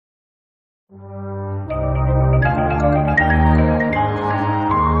Hi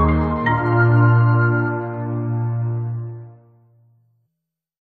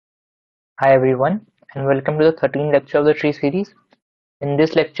everyone, and welcome to the 13th lecture of the tree series. In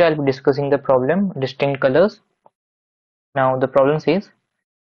this lecture, I'll be discussing the problem distinct colors. Now, the problem says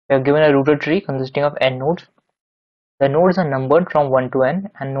we are given a rooted tree consisting of n nodes. The nodes are numbered from 1 to n,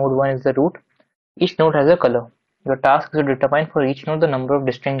 and node 1 is the root. Each node has a color. Your task is to determine for each node the number of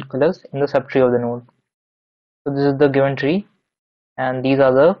distinct colors in the subtree of the node. So, this is the given tree, and these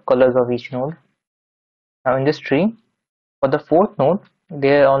are the colors of each node. Now, in this tree, for the fourth node,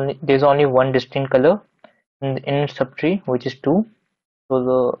 there's only one distinct color in its subtree, which is 2. So,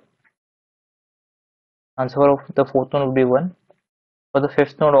 the answer of the fourth node would be 1. For the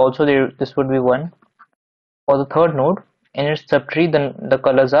fifth node also this would be 1. For the third node, in its subtree the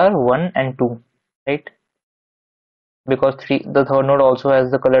colors are 1 and 2, right? Because the third node also has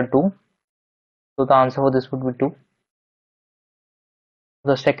the color 2. So the answer for this would be 2.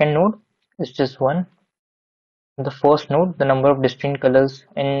 The second node is just 1. The first node, the number of distinct colors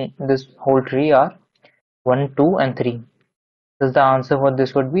in this whole tree are 1, 2 and 3. Thus the answer for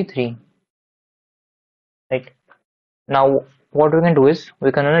this would be 3. Right? Now what we can do is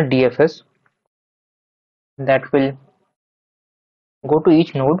we can run a DFS that will go to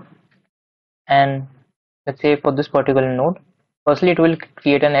each node, and let's say for this particular node, firstly it will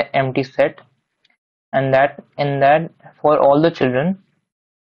create an empty set, and in that for all the children,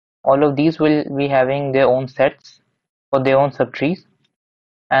 all of these will be having their own sets for their own subtrees,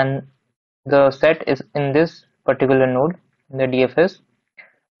 and the set is in this particular node. The DFS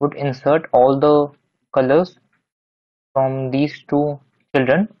would insert all the colors from these two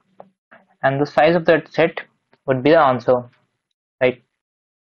children, and the size of that set would be the answer, right?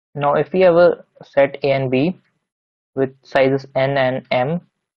 Now if we have a set A and B with sizes n and m,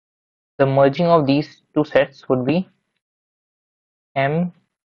 the merging of these two sets would be m.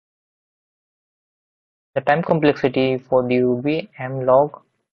 The time complexity for these would be m log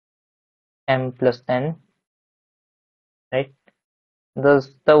m plus n, right? Thus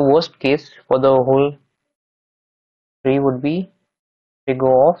the worst case for the whole tree would be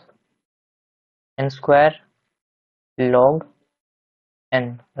figure of n square log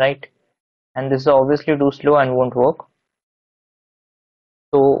n, right? And this is obviously too slow and won't work.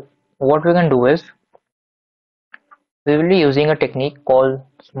 So what we can do is we will be using a technique called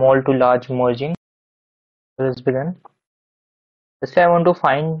small to large merging. Let's begin. Let's say I want to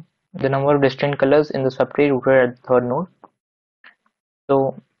find the number of distinct colors in the subtree rooted at the third node.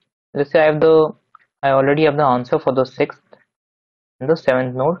 So let's say I already have the answer for the sixth and the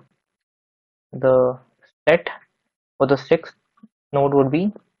seventh node. The set for the sixth node would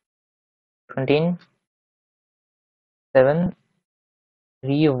be contain 7,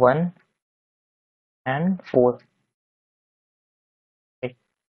 3, 1 and 4, right?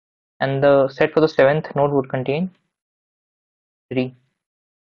 And the set for the seventh node would contain 3,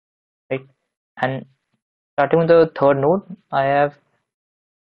 right? And starting with the third node, I have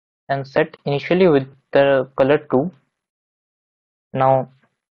an set initially with the color 2. Now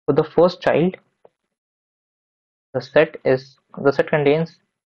for the first child, the set contains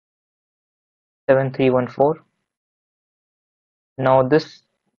 7, 3, 1, 4. Now this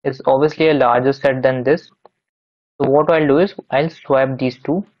is obviously a larger set than this. So what I'll do is I'll swap these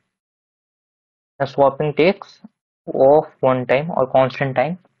two. Now swapping takes off one time or constant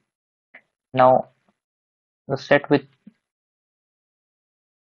time. Now the set with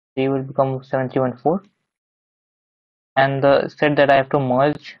 3 will become 7, 3, 1, 4, and the set that I have to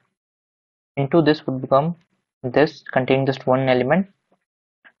merge into this would become this containing just one element.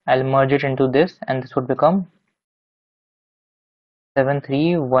 I'll merge it into this, and this would become 7,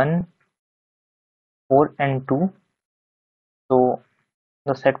 3, 1, 4 and 2. So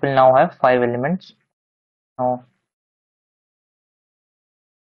the set will now have 5 elements. Now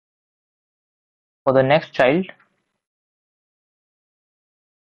for the next child,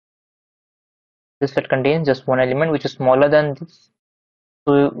 this set contains just one element which is smaller than this,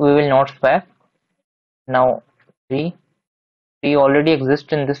 so we will not swap. Now 3 already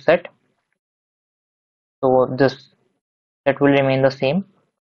exists in this set, so this set will remain the same,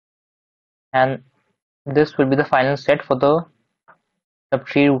 and this will be the final set for the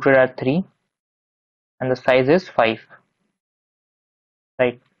subtree rooted at 3, and the size is 5,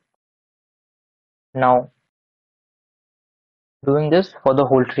 right? Now doing this for the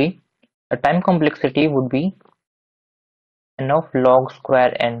whole tree, the time complexity would be n of log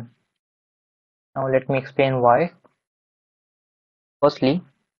square n. Now let me explain why. Firstly,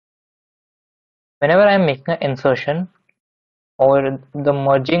 whenever I am making an insertion or the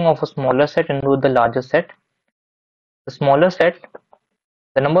merging of a smaller set into the larger set. The smaller set,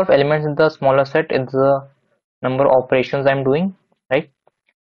 the number of elements in the smaller set is the number of operations I'm doing, right?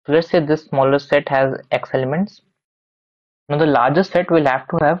 So let's say this smaller set has x elements. Now the larger set will have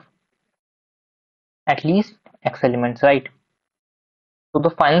to have at least x elements, right? So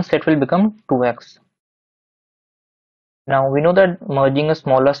the final set will become 2x. Now we know that merging a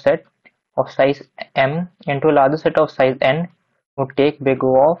smaller set of size m into a larger set of size n would take big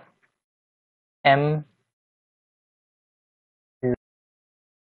O of m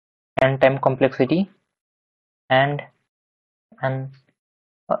n time complexity, and an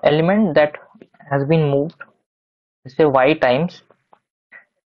element that has been moved, let's say y times,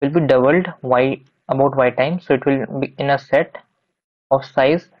 will be doubled y about y times, so it will be in a set of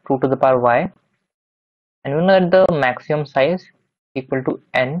size 2 to the power y, and we know that the maximum size equal to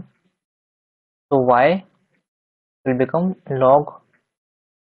n, so y will become log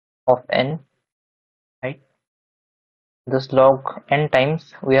of n, right? This log n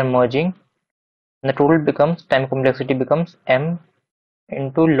times we are merging, and the total becomes, time complexity becomes m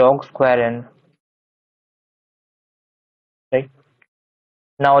into log square n, right?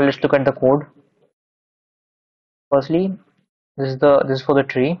 Now let's look at the code. Firstly, this is for the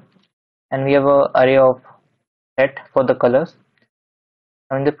tree, and we have a array of set for the colors.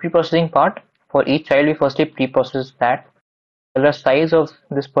 Now in the pre-processing part, for each child we firstly pre-process that color size of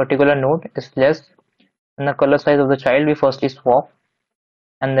this particular node is less than the color size of the child. We firstly swap,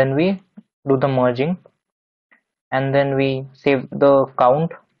 and then we do the merging, and then we save the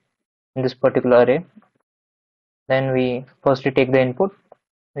count in this particular array. Then we firstly take the input,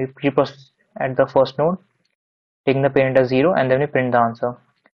 we pre-process at the first node, taking the parent as 0, and then we print the answer.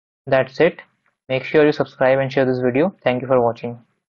 That's it. Make sure you subscribe and share this video. Thank you for watching.